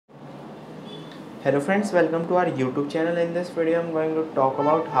Hello friends, welcome to our YouTube channel. In this video I'm going to talk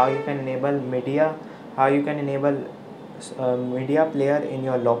about how you can enable media player in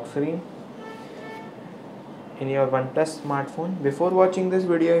your lock screen in your OnePlus smartphone. Before watching this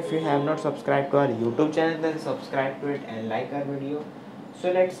video, if you have not subscribed to our YouTube channel, then subscribe to it and like our video.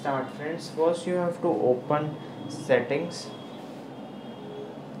 So let's start friends. First you have to open settings,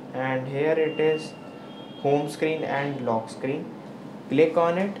 and here it is home screen and lock screen. Click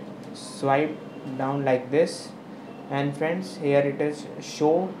on it, swipe down like this, and friends, here it is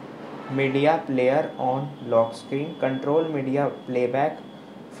show media player on lock screen, control media playback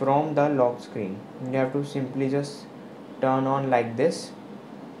from the lock screen. You have to simply just turn on like this,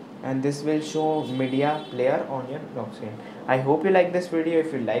 and this will show media player on your lock screen. I hope you like this video.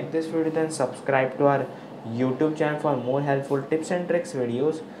 If you like this video, then subscribe to our YouTube channel for more helpful tips and tricks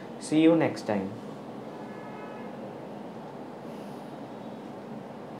videos. See you next time.